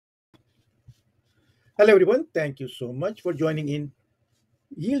Hello everyone, thank you so much for joining in.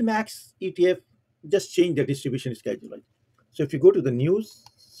 YieldMax ETF just changed the distribution schedule. Right? So if you go to the news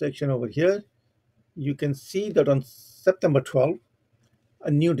section over here, you can see that on September 12th, a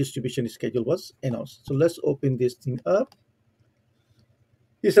new distribution schedule was announced. So let's open this thing up.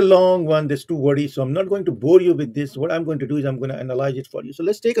 It's a long one, there's too wordy, so I'm not going to bore you with this. What I'm going to do is I'm going to analyze it for you. So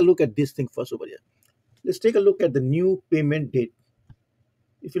let's take a look at this thing first over here. Let's take a look at the new payment date.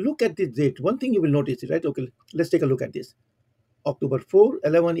 If you look at this date, one thing you will notice, right? Okay, let's take a look at this. October 4,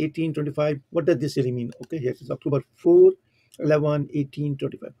 11, 18, 25. What does this really mean? Okay, here it is October 4, 11, 18,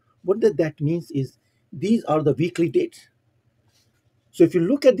 25. What that means is these are the weekly dates. So if you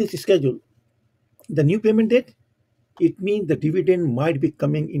look at this schedule, the new payment date, it means the dividend might be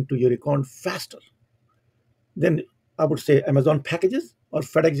coming into your account faster than, I would say, Amazon packages or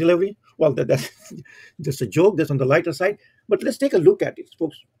FedEx delivery. Well, that's just a joke. That's on the lighter side. But let's take a look at it,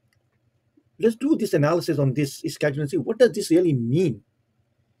 folks. Let's do this analysis on this schedule and see what does this really mean.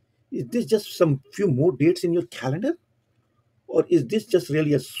 Is this just some few more dates in your calendar? Or is this just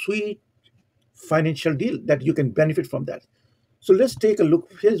really a sweet financial deal that you can benefit from that? So let's take a look.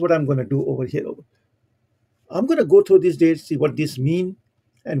 Here's what I'm going to do over here. I'm going to go through these dates, see what this mean,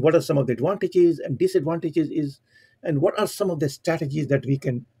 and what are some of the advantages and disadvantages is, and what are some of the strategies that we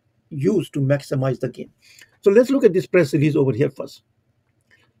can use to maximize the gain. So let's look at this press release over here first.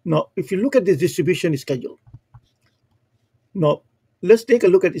 Now, if you look at this distribution schedule, now let's take a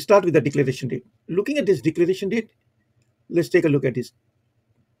look at, start with the declaration date. Looking at this declaration date, let's take a look at this.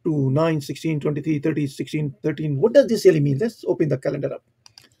 2, 9, 16, 23, 30, 16, 13. What does this really mean? Let's open the calendar up.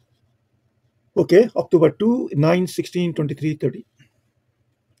 Okay, October 2, 9, 16, 23, 30.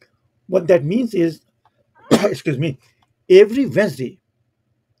 What that means is, excuse me, every Wednesday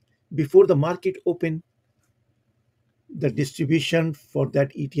before the market open, the distribution for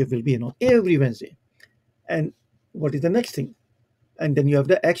that ETF will be announced every Wednesday. And what is the next thing? And then you have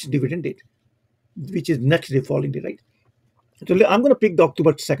the X dividend date, which is next day, following day, right? So I'm going to pick the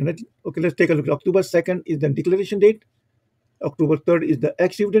October 2nd. Okay, let's take a look. October 2nd is the declaration date. October 3rd is the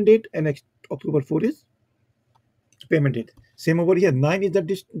X dividend date, and October 4th is payment date. Same over here. 9 is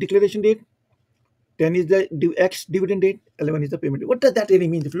the declaration date. 10 is the X dividend date. 11 is the payment date. What does that really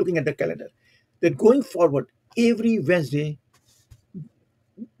mean if you're looking at the calendar? That going forward, every Wednesday,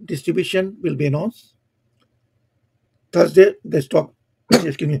 distribution will be announced. Thursday, the stock,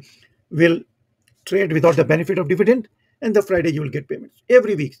 excuse me, will trade without the benefit of dividend, and the Friday you will get payments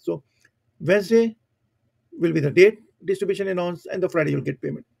every week. So Wednesday will be the date distribution announced, and the Friday you'll get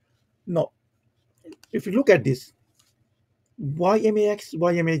payment. Now, if you look at this, YMAX,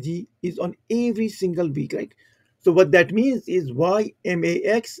 YMAG is on every single week, right? So what that means is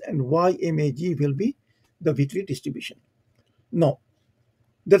YMAX and YMAG will be the weekly distribution. Now,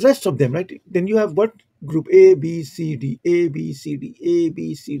 the rest of them, right? Then you have what? Group A, B, C, D, A, B, C, D, A,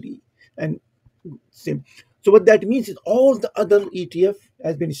 B, C, D, and same. So what that means is all the other ETF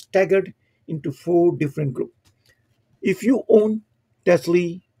has been staggered into 4 different groups. If you own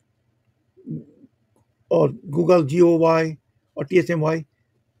TSLY or Google GOY or TSMY,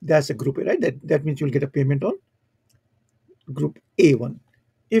 that's a group A, right? That means you'll get a payment on group A1.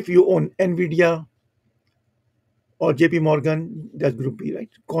 If you own NVDY or JP Morgan, that's group B, right?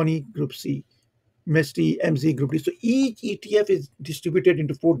 Connie, group C. MSTY, MZ, group D. So each ETF is distributed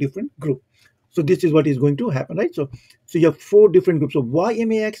into 4 different groups. So this is what is going to happen, right? So you have 4 different groups. So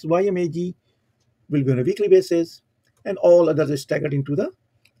YMAX, YMAG will be on a weekly basis, and all others are staggered into the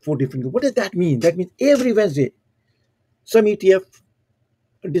 4 different groups. What does that mean? That means every Wednesday, some ETF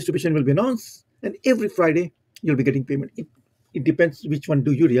distribution will be announced, and every Friday you'll be getting payment. It depends which one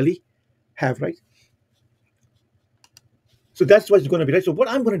do you really have, right? So that's what's going to be, right? So what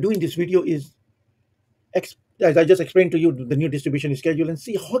I'm going to do in this video is, as I just explained to you, the new distribution schedule, and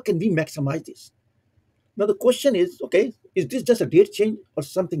see how can we maximize this. Now the question is, okay, is this just a date change or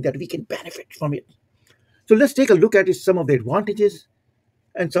something that we can benefit from it? So let's take a look at some of the advantages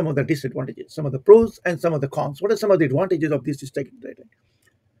and some of the disadvantages, some of the pros and some of the cons. What are some of the advantages of this schedule?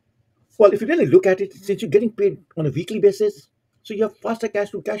 Well, if you really look at it, since you're getting paid on a weekly basis, so you have faster cash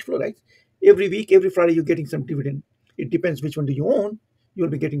to cash flow, right? Every week, every Friday, you're getting some dividend. It depends which one do you own. You'll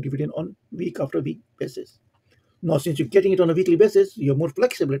be getting dividend on week after week basis. Now, since you're getting it on a weekly basis, you have more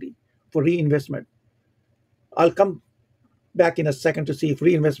flexibility for reinvestment. I'll come back in a second to see if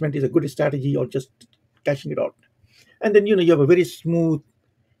reinvestment is a good strategy or just cashing it out. And then, you have a very smooth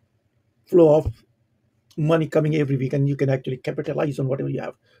flow of money coming every week, and you can actually capitalize on whatever you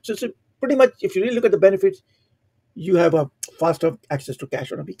have. So pretty much, if you really look at the benefits, you have a faster access to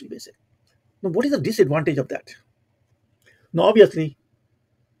cash on a weekly basis. Now, what is the disadvantage of that? Now, obviously,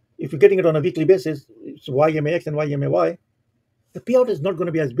 if you're getting it on a weekly basis, it's YMAX and YMAY, the payout is not going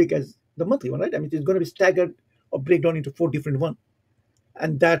to be as big as the monthly one, right? I mean, it's going to be staggered or break down into 4 different ones,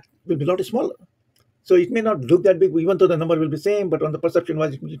 and that will be a lot smaller. So it may not look that big, even though the number will be same, but on the perception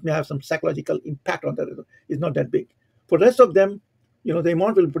wise, it may have some psychological impact on that. It's not that big. For the rest of them, the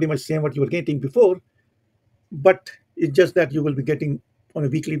amount will be pretty much same what you were getting before, but it's just that you will be getting on a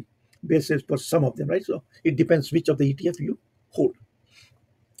weekly basis for some of them, right? So it depends which of the ETF you hold.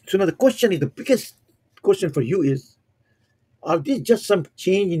 So now the biggest question for you is, are these just some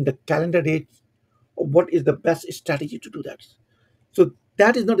change in the calendar date, or what is the best strategy to do that? So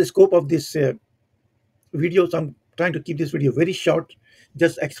that is not the scope of this video. So I'm trying to keep this video very short.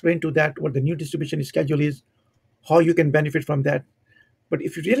 Just explain to that what the new distribution schedule is, how you can benefit from that. But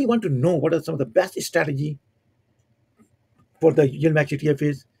if you really want to know what are some of the best strategy for the YieldMax ETF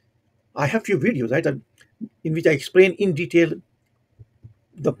is, I have few videos, right, in which I explain in detail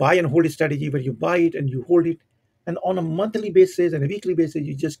the buy and hold strategy, where you buy it and you hold it, and on a monthly basis and a weekly basis,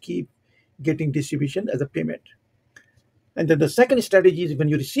 you just keep getting distribution as a payment. And then the second strategy is when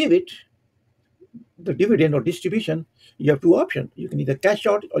you receive it, the dividend or distribution, you have two options. You can either cash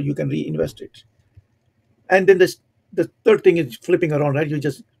out or you can reinvest it. And then the third thing is flipping around, right? You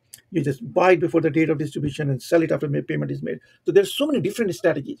just buy it before the date of distribution and sell it after payment is made. So there's so many different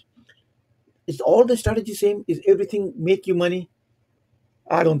strategies. Is all the strategy same? Is everything make you money?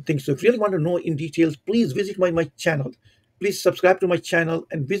 I don't think so. If you really want to know in details, please visit my channel. Please subscribe to my channel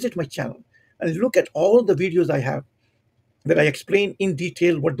and visit my channel and look at all the videos I have that I explain in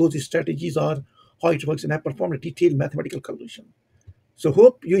detail what those strategies are, how it works, and I perform a detailed mathematical calculation. So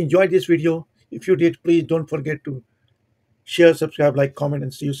hope you enjoyed this video. If you did, please don't forget to share, subscribe, like, comment,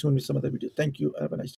 and see you soon with some other videos. Thank you. Have a nice day.